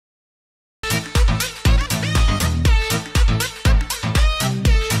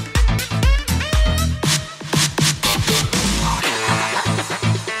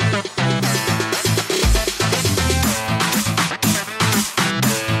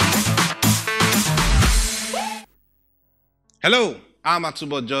Hello, I'm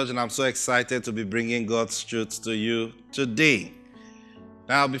Atubo George, and I'm so excited to be bringing God's truth to you today.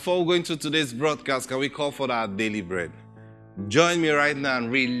 Now, before we go into today's broadcast, can we call for our daily bread? Join me right now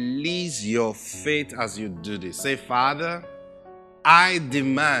and release your faith as you do this. Say, Father, I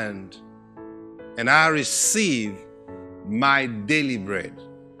demand and I receive my daily bread.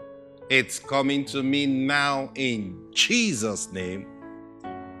 It's coming to me now in Jesus' name.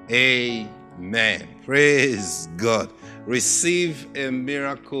 Amen. Praise God. Receive a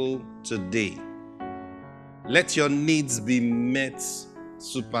miracle today. Let your needs be met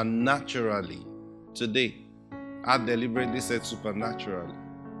supernaturally today. I deliberately said supernaturally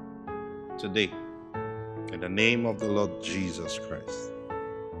today. In the name of the Lord Jesus Christ.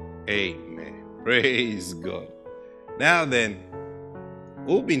 Amen. Praise God. Now then,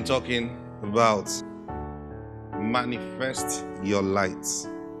 we've been talking about manifest your light.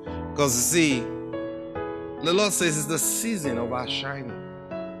 Because you see, the Lord says it's the season of our shining.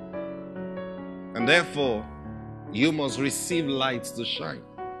 And therefore, you must receive light to shine.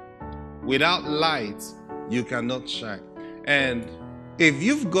 Without light, you cannot shine. And if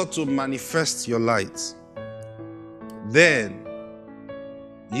you've got to manifest your light, then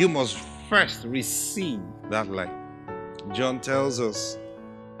you must first receive that light. John tells us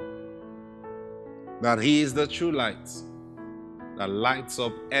that He is the true light that lights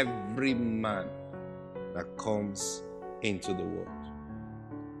up every man that comes into the world.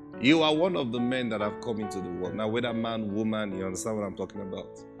 You are one of the men that have come into the world. Now, whether man, woman, you understand what I'm talking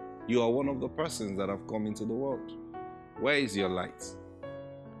about? You are one of the persons that have come into the world. Where is your light?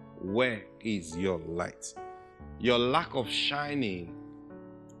 Where is your light? Your lack of shining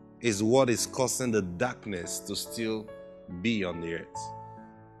is what is causing the darkness to still be on the earth.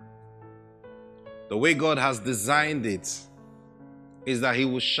 The way God has designed it is that He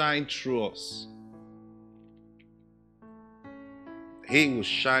will shine through us. He will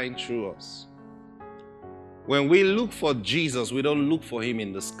shine through us. When we look for Jesus, we don't look for Him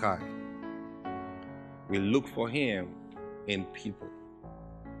in the sky. We look for Him in people.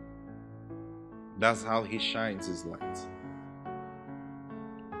 That's how He shines His light.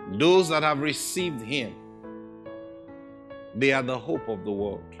 Those that have received Him, they are the hope of the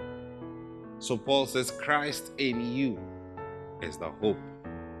world. So Paul says, Christ in you is the hope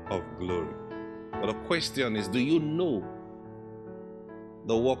of glory. But the question is, do you know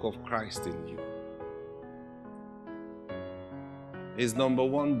the work of Christ in you? His number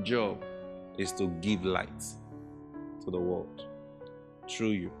one job is to give light to the world through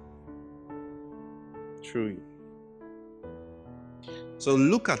you. Through you. So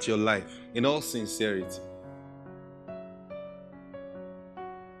look at your life in all sincerity.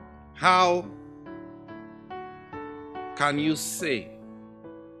 How can you say,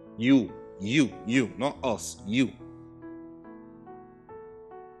 you, not us, you?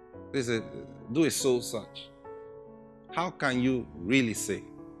 Do a soul search. How can you really say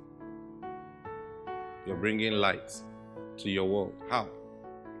you're bringing light to your world? How?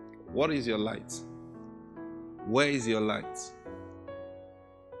 What is your light? Where is your light?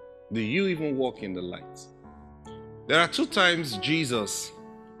 Do you even walk in the light? There are two times Jesus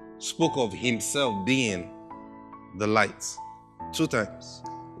spoke of Himself being the light. Two times.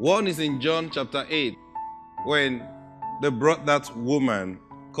 One is in John chapter 8, when they brought that woman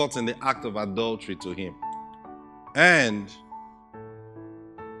caught in the act of adultery to Him. And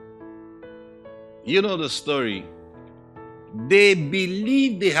you know the story. They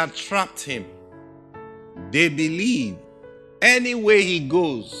believed they had trapped Him. They believe anywhere He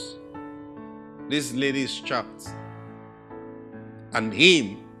goes, this lady is trapped. And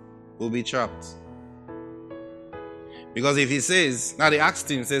Him will be trapped. Because if He says, now they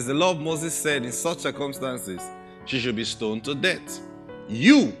asked Him, says, the law of Moses said in such circumstances, she should be stoned to death.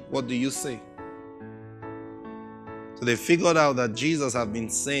 You, what do you say? So they figured out that Jesus had been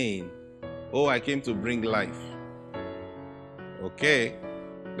saying, oh, I came to bring life. Okay,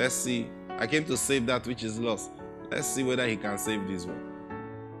 let's see. I came to save that which is lost. Let's see whether He can save this one.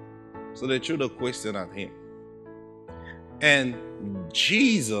 So they threw the question at Him. And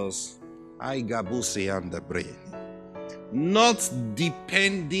Jesus, not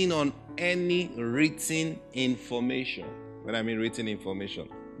depending on any written information. When I mean written information,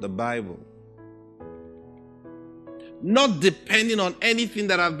 the Bible. Not depending on anything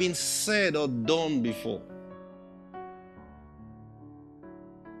that have been said or done before.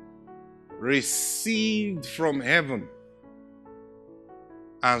 Received from heaven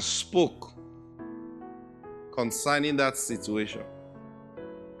and spoke concerning that situation.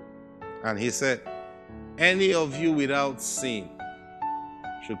 And He said, any of you without sin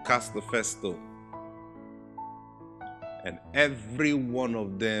should cast the first stone. And every one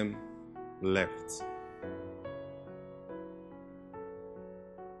of them left.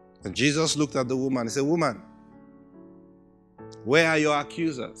 And Jesus looked at the woman and said, "Woman, where are your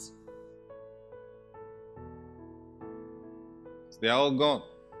accusers?" They are all gone.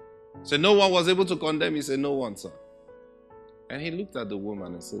 So no one was able to condemn. He said, "No one, sir." And he looked at the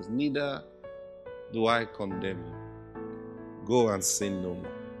woman and says, "Neither do I condemn you. Go and sin no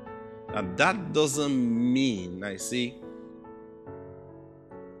more." Now that doesn't mean, I see,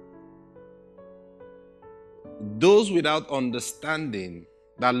 those without understanding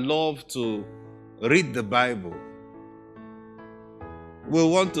that love to read the Bible will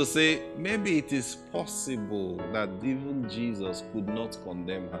want to say, maybe it is possible that even Jesus could not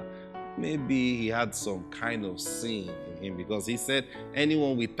condemn her. Maybe he had some kind of sin in him, because he said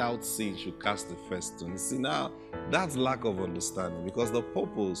anyone without sin should cast the first stone. You see, now that's lack of understanding, because the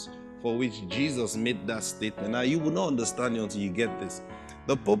purpose for which Jesus made that statement, now you will not understand it until you get this.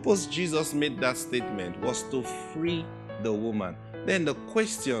 The purpose Jesus made that statement was to free the woman. Then the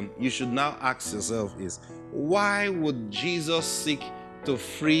question you should now ask yourself is, why would Jesus seek to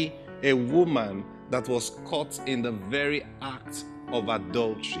free a woman that was caught in the very act of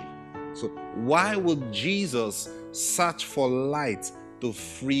adultery? So why would Jesus search for light to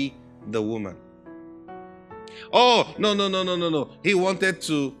free the woman? Oh, no. He wanted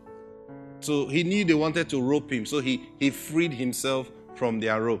he knew they wanted to rope him, so he freed himself from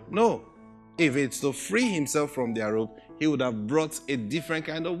their rope. No. If it's to free himself from their rope, he would have brought a different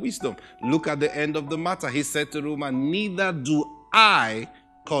kind of wisdom. Look at the end of the matter. He said to the woman, "Neither do I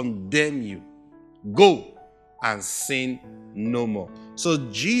condemn you. Go and sin no more." So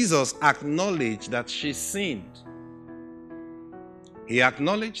Jesus acknowledged that she sinned. He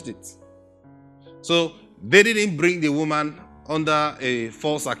acknowledged it. So they didn't bring the woman under a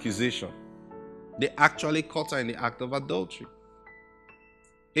false accusation. They actually caught her in the act of adultery.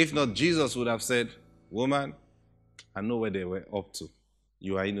 If not, Jesus would have said, "Woman, I know where they were up to.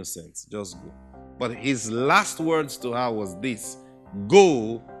 You are innocent. Just go." But his last words to her was this: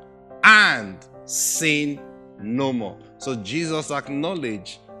 "Go and sin no more." So Jesus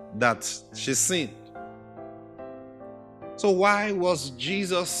acknowledged that she sinned. So why was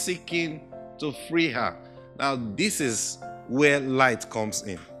Jesus seeking to free her? Now this is where light comes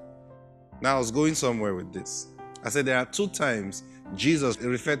in. Now I was going somewhere with this. I said there are two times Jesus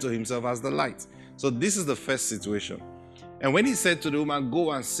referred to himself as the light. So this is the first situation. And when he said to the woman,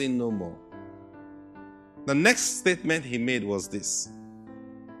 "Go and sin no more," the next statement he made was this: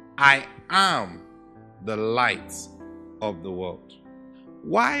 "I am the light of the world."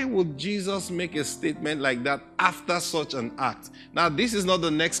 Why would Jesus make a statement like that after such an act? Now, this is not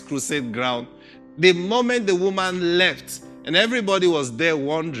the next crusade ground. The moment the woman left and everybody was there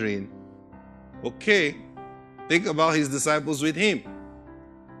wondering, okay, think about his disciples with him.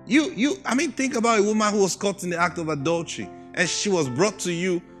 Think about a woman who was caught in the act of adultery and she was brought to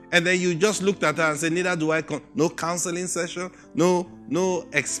you, and then you just looked at her and said, "Neither do I." No counseling session, no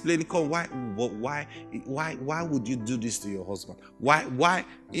explaining. Why would you do this to your husband? Why?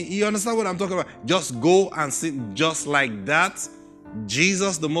 You understand what I'm talking about? Just go and sin just like that.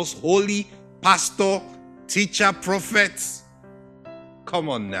 Jesus, the most holy pastor, teacher, prophet. Come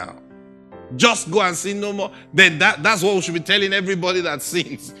on now. Just go and sin no more. Then that's what we should be telling everybody that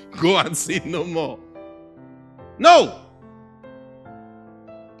sins. Go and sin no more. No.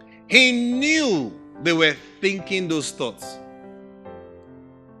 He knew they were thinking those thoughts.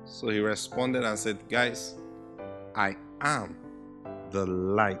 So he responded and said, "Guys, I am the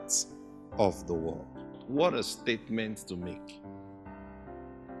light of the world." What a statement to make.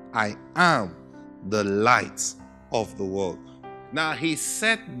 I am the light of the world. Now, he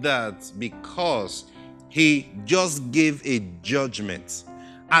said that because he just gave a judgment.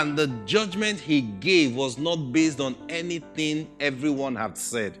 And the judgment he gave was not based on anything everyone had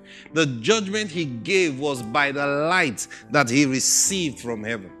said. The judgment he gave was by the light that he received from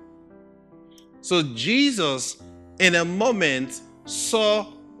heaven. So Jesus, in a moment, saw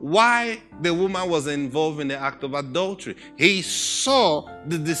why the woman was involved in the act of adultery. He saw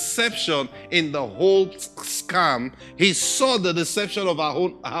the deception in the whole scam. He saw the deception of her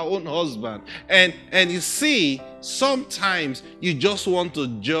own husband. And you see, sometimes you just want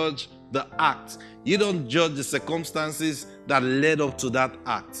to judge the act. You don't judge the circumstances that led up to that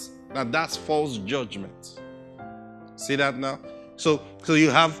act. Now that's false judgment. See that now? So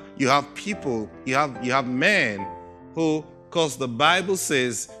you have people, you have men who, because the Bible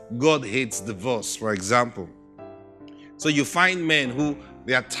says God hates divorce, for example. So you find men who,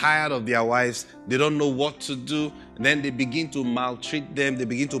 they are tired of their wives, they don't know what to do, and then they begin to maltreat them, they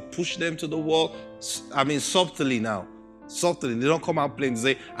begin to push them to the wall, subtly now. Softly. They don't come out plain and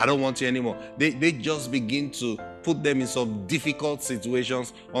say, I don't want you anymore. They just begin to put them in some difficult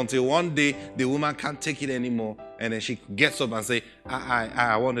situations until one day the woman can't take it anymore. And then she gets up and say,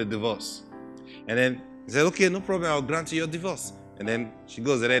 I want a divorce. And then he said, okay, no problem, I'll grant you your divorce. And then she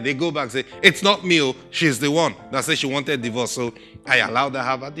goes, and then they go back and say, it's not me, she's the one that said she wanted divorce, so I allowed her to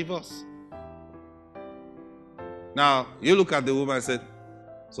have a divorce. Now, you look at the woman and said,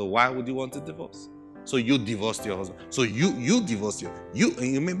 so why would you want a divorce? So you divorced your husband. So you divorced and you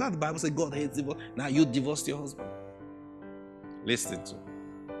remember the Bible said God hates divorce. Now you divorced your husband. Listen to me.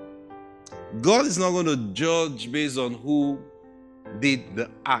 God is not going to judge based on who did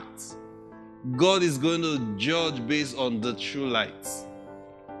the act. God is going to judge based on the true light.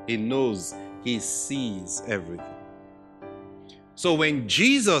 He knows, he sees everything. So when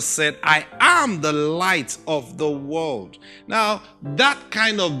Jesus said, I am the light of the world. Now, that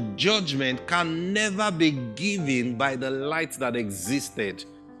kind of judgment can never be given by the light that existed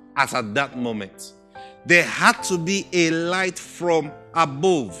as at that moment. There had to be a light from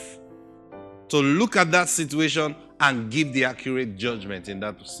above to look at that situation and give the accurate judgment in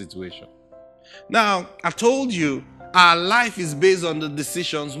that situation. Now, I told you, our life is based on the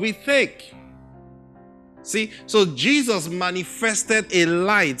decisions we take. See, so Jesus manifested a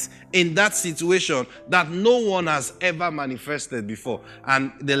light in that situation that no one has ever manifested before.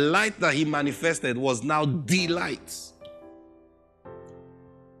 And the light that he manifested was now the light.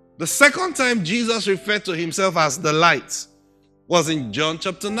 The second time Jesus referred to himself as the light was in John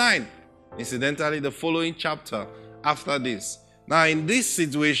chapter 9. Incidentally, the following chapter after this. Now, in this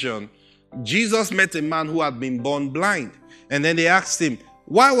situation, Jesus met a man who had been born blind. And then they asked him,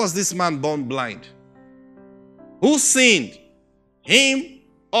 why was this man born blind? Who sinned? Him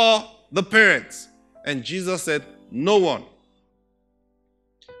or the parents? And Jesus said, no one.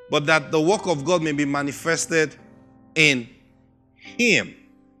 But that the work of God may be manifested in him.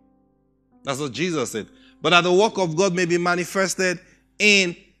 That's what Jesus said. But that the work of God may be manifested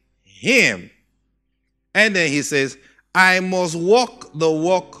in him. And then he says, I must walk the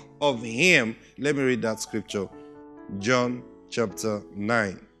walk of him. Let me read that scripture. John chapter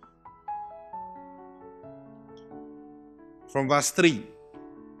 9. From verse 3.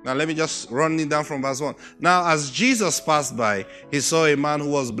 Now let me just run it down from verse 1. Now as Jesus passed by, he saw a man who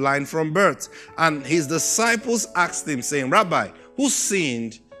was blind from birth. And his disciples asked him, saying, Rabbi, who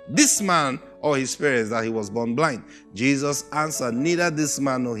sinned, this man or his parents, that he was born blind? Jesus answered, neither this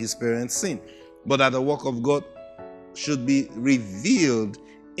man nor his parents sinned, but that the work of God should be revealed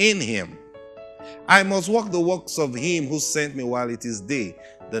in him. I must walk the works of him who sent me while it is day.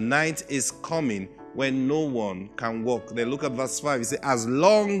 The night is coming when no one can walk. Then look at verse 5. He says, as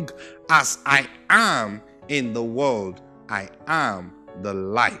long as I am in the world, I am the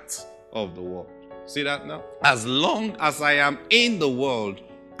light of the world. See that now? As long as I am in the world,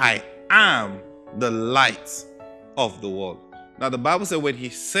 I am the light of the world. Now the Bible said when he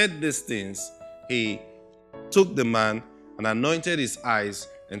said these things, he took the man and anointed his eyes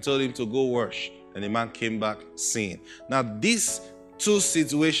and told him to go wash. And the man came back seeing. Now these two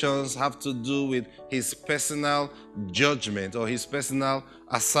situations have to do with his personal judgment or his personal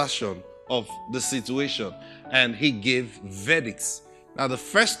assertion of the situation. And he gave verdicts. Now the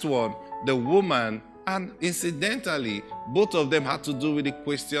first one, the woman, and incidentally, both of them had to do with the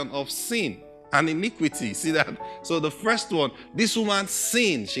question of sin and iniquity. See that? So the first one, this woman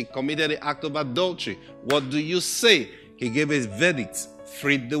sinned. She committed the act of adultery. What do you say? He gave a verdict,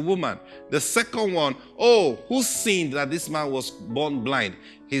 freed the woman. The second one, oh, who sinned that this man was born blind?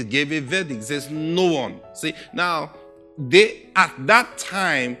 He gave a verdict, says no one. See, now, at that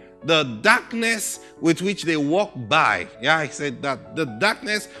time, the darkness with which they walk by, I said that the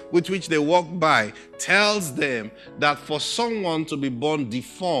darkness with which they walk by tells them that for someone to be born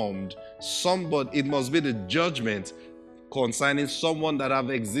deformed, it must be the judgment concerning someone that have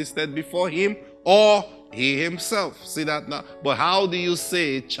existed before him or he himself. See that now? But how do you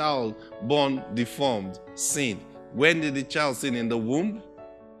say a child born deformed sinned? When did the child sin? In the womb?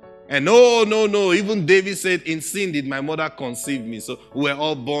 And no. Even David said, in sin did my mother conceive me. So we're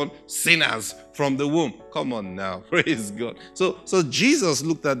all born sinners from the womb. Come on now. Praise God. So Jesus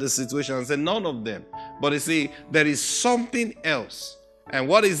looked at the situation and said, none of them. But you see, there is something else. And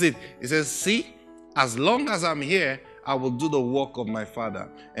what is it? He says, see, as long as I'm here, I will do the work of my Father.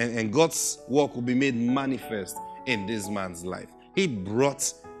 And God's work will be made manifest in this man's life. He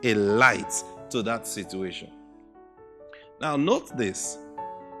brought a light to that situation. Now note this.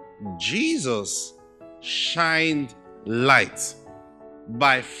 Jesus shined light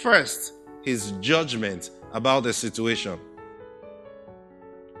by first his judgment about the situation.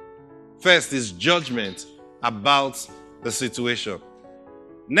 First, his judgment about the situation.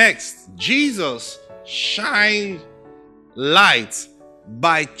 Next, Jesus shined light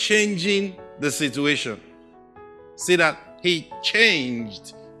by changing the situation. See that? He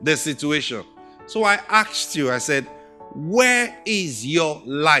changed the situation. So I asked you, I said, where is your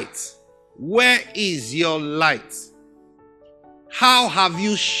light? Where is your light? How have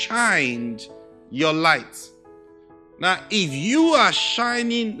you shined your light? Now, if you are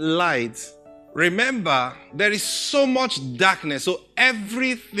shining light, remember, there is so much darkness. So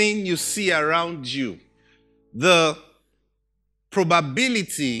everything you see around you, the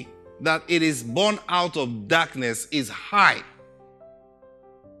probability that it is born out of darkness is high.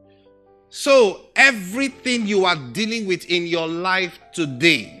 So everything you are dealing with in your life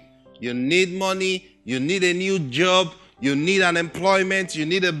today, you need money, you need a new job, you need an employment, you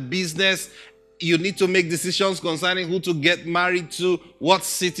need a business, you need to make decisions concerning who to get married to, what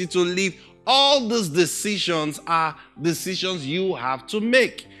city to live. All those decisions are decisions you have to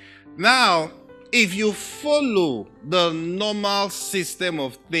make. Now, if you follow the normal system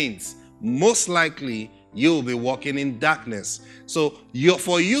of things, most likely you'll be walking in darkness. So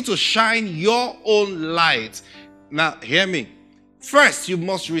for you to shine your own light, now hear me. First, you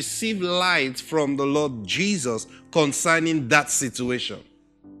must receive light from the Lord Jesus concerning that situation.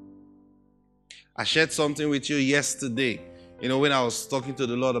 I shared something with you yesterday, when I was talking to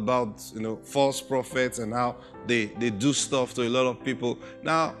the Lord about, false prophets and how they do stuff to a lot of people.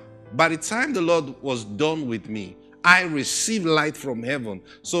 Now, by the time the Lord was done with me, I received light from heaven.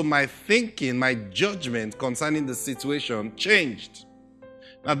 So my thinking, my judgment concerning the situation changed.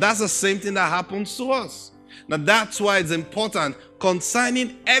 Now, that's the same thing that happens to us. Now, that's why it's important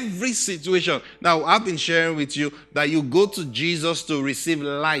concerning every situation. Now, I've been sharing with you that you go to Jesus to receive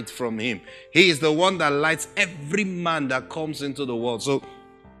light from him. He is the one that lights every man that comes into the world. So,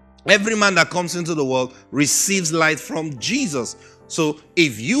 every man that comes into the world receives light from Jesus. So,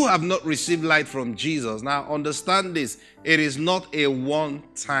 if you have not received light from Jesus, now understand this, it is not a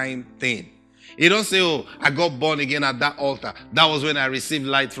one-time thing. You don't say, oh, I got born again at that altar. That was when I received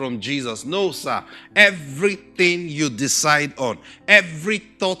light from Jesus. No, sir. Everything you decide on, every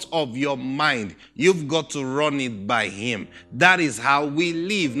thought of your mind, you've got to run it by him. That is how we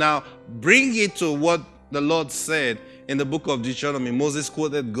live. Now, bring it to what the Lord said in the book of Deuteronomy. Moses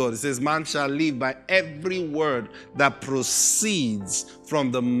quoted God. It says, man shall live by every word that proceeds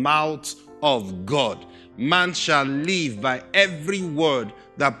from the mouth of God. Man shall live by every word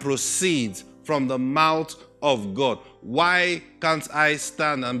that proceeds from the mouth of God. Why can't I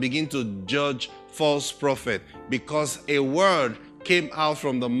stand and begin to judge false prophet? Because a word came out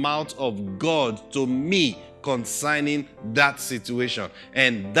from the mouth of God to me concerning that situation.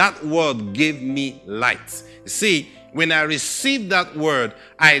 And that word gave me light. See, when I received that word,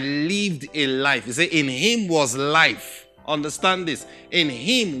 I lived a life. You say, in him was life. Understand this. In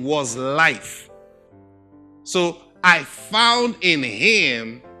him was life. So I found in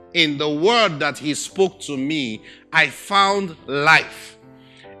him, in the word that he spoke to me, I found life.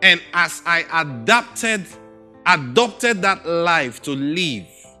 And as I adopted that life to live,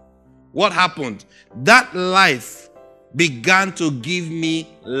 what happened? That life began to give me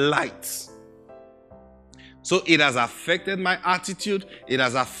light. So it has affected my attitude, it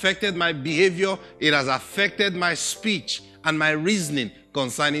has affected my behavior, it has affected my speech and my reasoning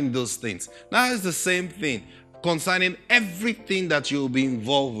concerning those things. Now it's the same thing concerning everything that you'll be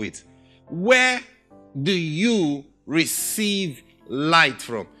involved with. Where do you receive light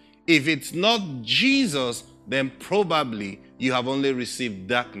from? If it's not Jesus, then probably you have only received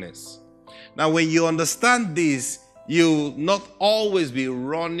darkness. Now, when you understand this, you'll not always be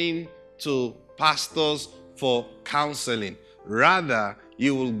running to pastors for counseling. Rather,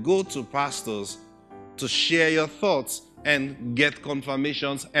 you will go to pastors to share your thoughts and get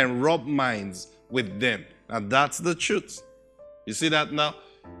confirmations and rub minds with them. Now, that's the truth. You see that now?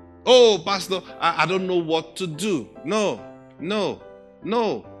 Oh, pastor, I don't know what to do. No.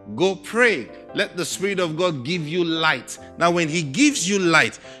 Go pray. Let the Spirit of God give you light. Now, when he gives you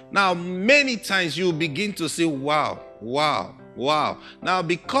light, now many times you begin to say, wow. Now,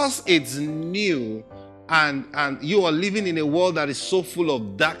 because it's new and you are living in a world that is so full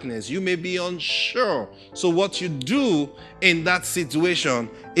of darkness, you may be unsure. So what you do in that situation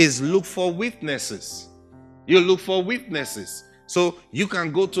is look for witnesses. You look for witnesses. So you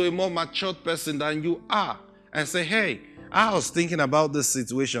can go to a more matured person than you are and say, hey, I was thinking about this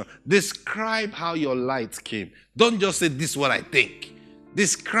situation. Describe how your light came. Don't just say, this is what I think.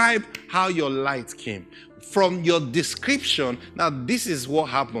 Describe how your light came. From your description, now this is what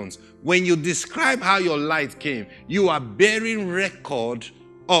happens. When you describe how your light came, you are bearing record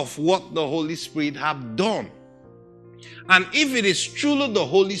of what the Holy Spirit have done. And if it is truly the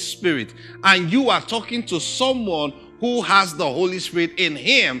Holy Spirit and you are talking to someone who has the Holy Spirit in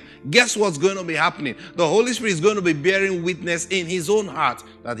him, guess what's going to be happening? The Holy Spirit is going to be bearing witness in his own heart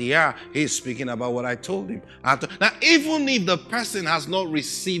that, yeah, he's speaking about what I told him. Now, even if the person has not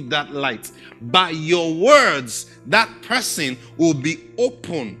received that light, by your words, that person will be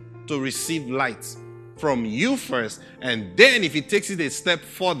open to receive light from you first, and then if he takes it a step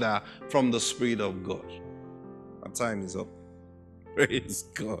further, from the Spirit of God. Our time is up. Praise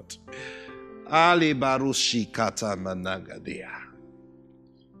God. Ali barushi kata managadea.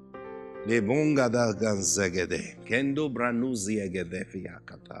 Lebonga da ganzegede. Kendo branuzi egedefi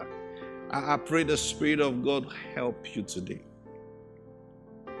akata. I pray the Spirit of God help you today.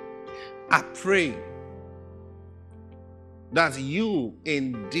 I pray that you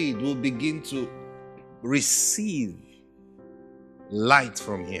indeed will begin to receive light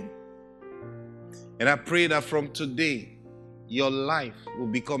from him. And I pray that from today, your life will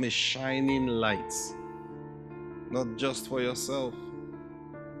become a shining light, not just for yourself,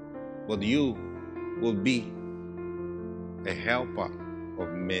 but you will be a helper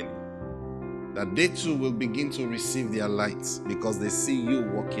of many. That they too will begin to receive their light because they see you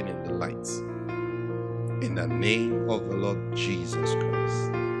walking in the light. In the name of the Lord Jesus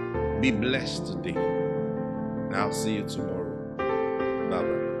Christ. Be blessed today. And I'll see you tomorrow.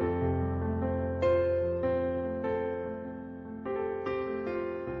 Bye-bye.